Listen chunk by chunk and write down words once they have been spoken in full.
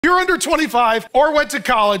You're under 25 or went to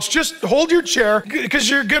college, just hold your chair because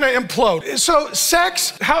you're gonna implode. So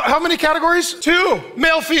sex, how many categories? 2,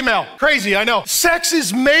 male, female. Crazy, I know. Sex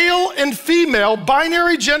is male and female,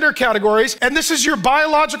 binary gender categories, and this is your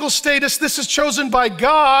biological status. This is chosen by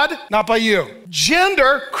God, not by you.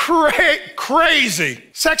 Gender, crazy.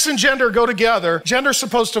 Sex and gender go together. Gender's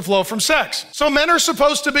supposed to flow from sex. So men are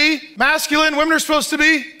supposed to be masculine, women are supposed to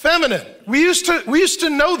be feminine. We used to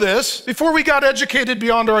know this before we got educated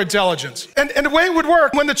beyond our intelligence. And the way it would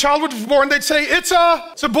work, when the child was born, they'd say, it's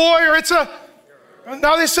a boy or it's a,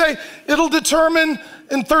 now they say, it'll determine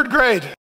in 3rd grade.